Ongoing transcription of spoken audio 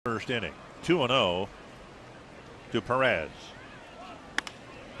First inning, 2-0 to Perez.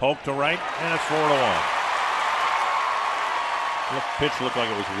 Poke to right, and it's 4-1. The pitch looked like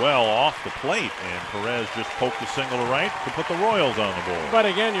it was well off the plate, and Perez just poked a single to right to put the Royals on the board. But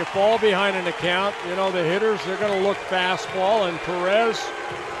again, you fall behind an account. You know, the hitters, they're going to look fastball, and Perez,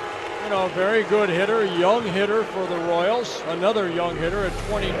 you know, very good hitter, young hitter for the Royals. Another young hitter at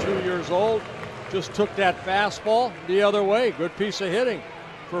 22 years old. Just took that fastball the other way. Good piece of hitting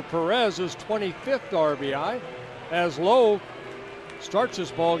for Perez, his 25th RBI, as Lough starts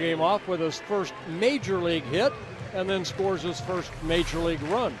his ball game off with his first major league hit and then scores his first major league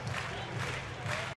run.